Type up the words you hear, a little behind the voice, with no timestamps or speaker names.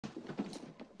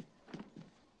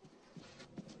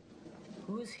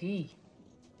Who's he?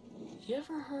 You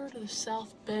ever heard of the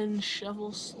South Bend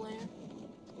Shovel Slayer?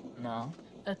 No.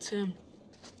 That's him.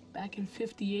 Back in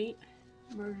 '58,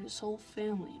 murdered his whole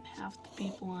family and half the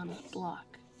people on his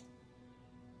block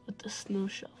with the snow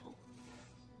shovel.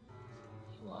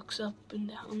 He walks up and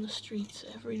down the streets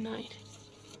every night,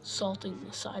 salting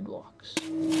the sidewalks.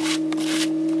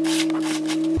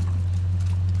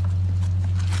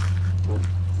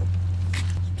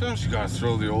 Sometimes you gotta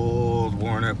throw the old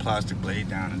worn out plastic blade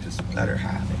down and just let her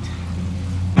have it.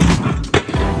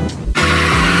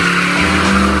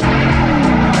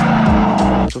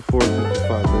 It's a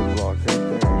 455 big block right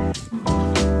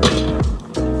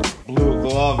there. Blue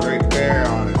glove right there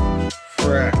on it.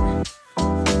 Frick.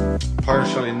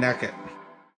 Partially naked.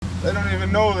 They don't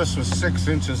even know this was 6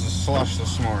 inches of slush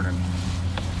this morning.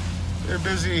 They're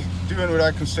busy doing what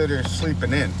I consider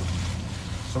sleeping in.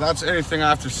 So that's anything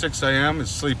after 6 a.m. is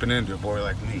sleeping into a boy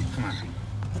like me. Come on.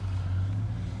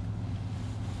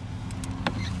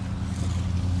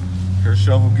 Her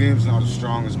shovel game's not as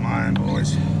strong as mine,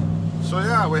 boys. So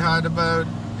yeah, we had about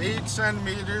 8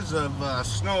 centimeters of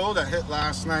snow that hit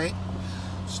last night.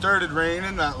 Started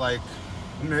raining at like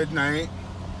midnight.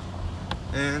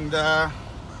 And now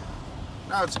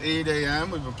it's 8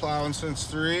 a.m. We've been plowing since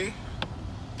 3.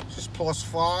 It's just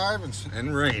 +5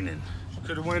 and raining.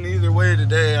 Could have went either way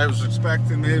today. I was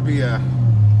expecting maybe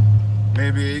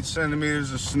 8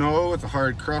 centimeters of snow with a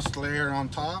hard crust layer on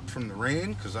top from the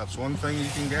rain, because that's one thing you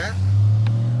can get.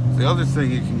 The other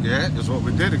thing you can get is what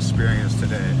we did experience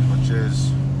today, which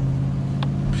is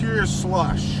pure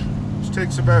slush, which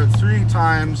takes about 3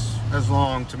 times as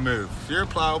long to move. If you're a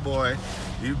plow boy,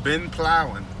 you've been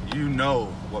plowing, you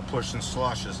know what pushing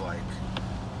slush is like.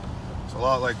 It's a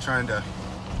lot like trying to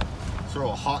throw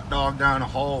a hot dog down a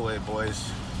hallway, boys.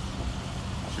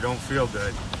 You don't feel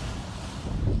good.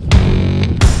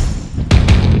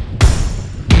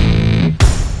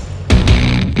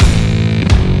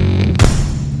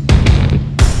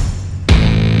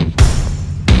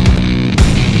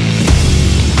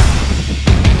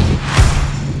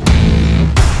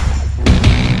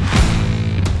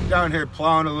 Down here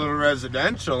plowing a little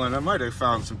residential, and I might have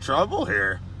found some trouble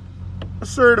here. A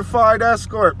certified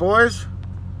escort, boys.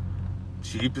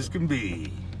 Cheap as can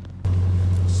be.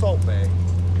 Salt bag.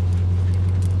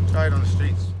 Try it on the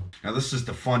streets. Now this is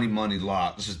the funny money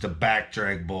lot. This is the back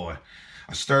drag boy.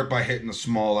 I start by hitting a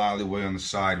small alleyway on the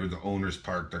side where the owners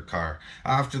park their car.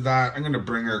 After that, I'm going to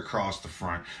bring her across the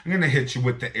front. I'm going to hit you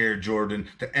with the Air Jordan,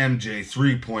 the MJ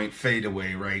 3-point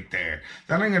fadeaway right there.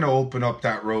 Then I'm going to open up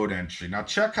that road entry. Now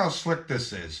check how slick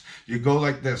this is. You go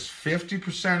like this,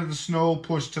 50% of the snow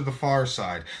pushed to the far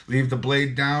side. Leave the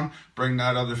blade down, bring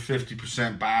that other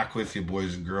 50% back with you,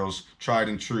 boys and girls. Tried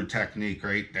and true technique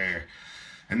right there.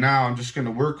 And now I'm just going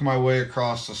to work my way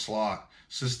across the slot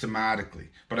systematically.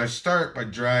 But I start by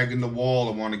dragging the wall.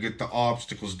 I want to get the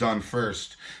obstacles done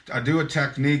first. I do a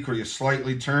technique where you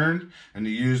slightly turn and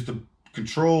you use the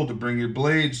control to bring your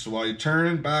blade. So while you're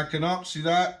turning, backing up, see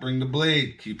that? Bring the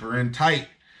blade. Keep her in tight.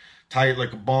 Tight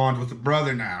like a bond with a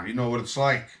brother now. You know what it's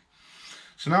like.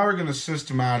 So now we're going to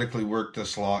systematically work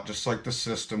this lot just like the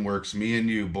system works me and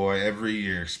you, boy, every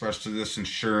year. Especially this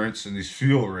insurance and these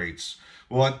fuel rates.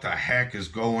 What the heck is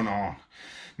going on?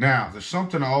 Now, there's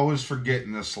something I always forget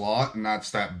in this lot, and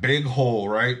that's that big hole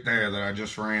right there that I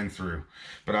just ran through.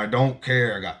 But I don't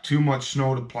care. I got too much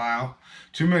snow to plow,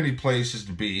 too many places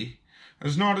to be.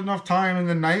 There's not enough time in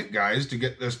the night, guys, to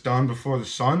get this done before the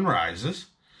sun rises.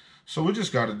 So we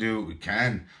just got to do what we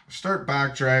can. Start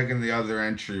back dragging the other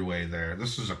entryway there.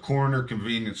 This is a corner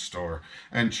convenience store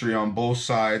entry on both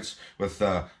sides with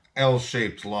a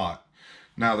L-shaped lot.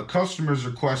 Now, the customers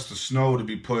request the snow to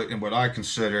be put in what I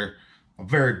consider a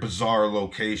very bizarre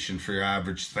location for your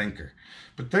average thinker.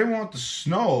 But they want the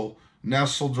snow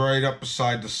nestled right up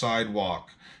beside the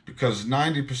sidewalk because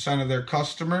 90% of their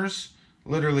customers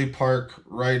literally park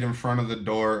right in front of the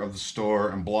door of the store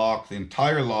and block the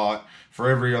entire lot for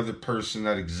every other person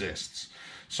that exists.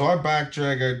 So I back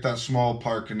drag out that small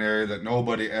parking area that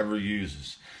nobody ever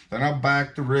uses. Then I'll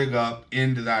back the rig up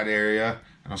into that area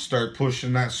and I'll start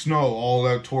pushing that snow all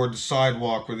out toward the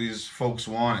sidewalk where these folks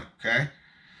want it, okay?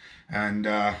 And,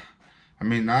 I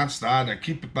mean, that's that. I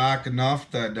keep it back enough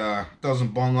that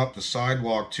doesn't bung up the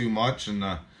sidewalk too much and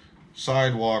the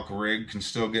sidewalk rig can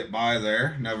still get by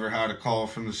there. Never had a call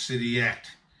from the city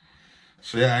yet.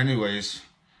 So yeah, anyways,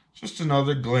 just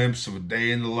another glimpse of a day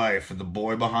in the life of the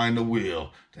boy behind the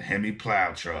wheel, the Hemi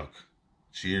Plow truck.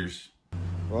 Cheers.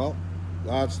 Well,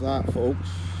 that's that, folks.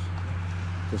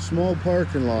 The small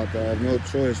parking lot that I have no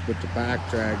choice but to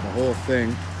back drag the whole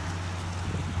thing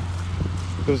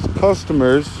because the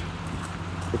customers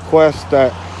request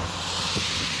that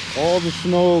All the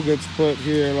snow gets put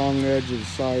here along the edge of the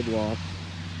sidewalk.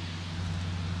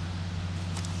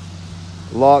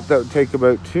 A lot that would take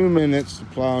about 2 minutes to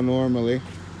plow normally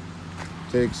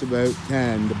takes about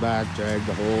 10 to back drag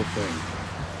the whole thing.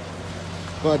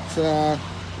 But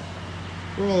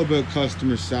we're all about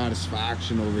customer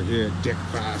satisfaction over here at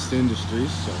Dickfast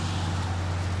Industries, so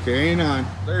okay on.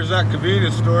 There's that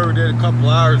convenience store we did a couple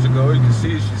hours ago. You can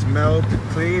see she's melted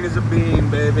clean as a bean,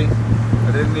 baby.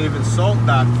 I didn't even salt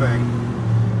that thing.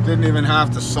 Didn't even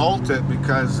have to salt it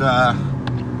because I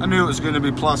knew it was going to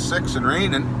be +6 and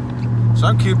raining. So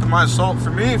I'm keeping my salt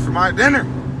for me, for my dinner.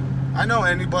 I know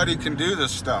anybody can do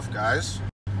this stuff, guys.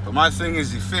 But my thing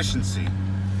is efficiency.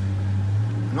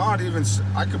 Not even,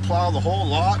 I could plow the whole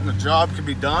lot and the job could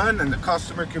be done and the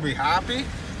customer could be happy.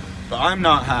 But I'm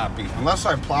not happy. Unless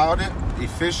I plowed it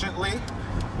efficiently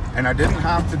and I didn't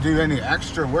have to do any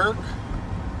extra work,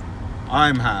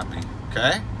 I'm happy,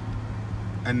 okay?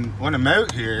 And when I'm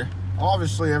out here,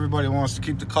 obviously everybody wants to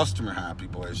keep the customer happy,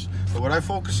 boys. But what I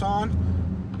focus on,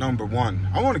 number one,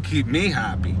 I want to keep me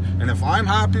happy. And if I'm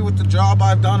happy with the job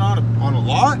I've done on a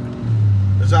lot,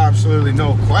 there's absolutely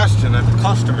no question that the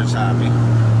customer's happy.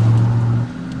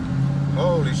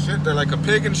 Holy shit, they're like a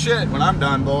pig in shit when I'm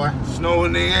done, boy. Snow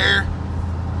in the air,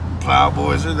 plow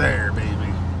boys are there,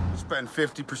 baby. Spend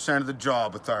 50% of the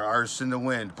job with our arse in the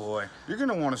wind, boy. You're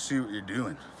gonna want to see what you're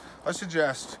doing. I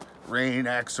suggest Rain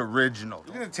X Original.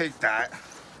 You're gonna take that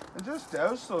and just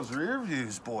douse those rear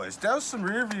views, boys. Douse some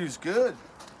rear views good.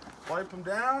 Wipe them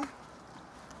down,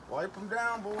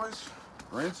 boys.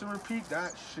 Rinse and repeat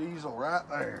that shizzle right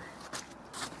there.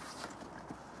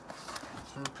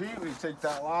 Rinse and repeat when you take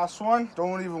that last one.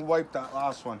 Don't even wipe that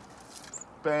last one.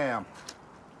 Bam.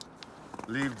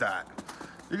 Leave that.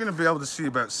 You're gonna be able to see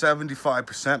about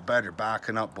 75% better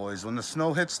backing up, boys. When the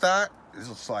snow hits that,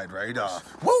 it'll slide right off.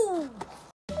 Woo!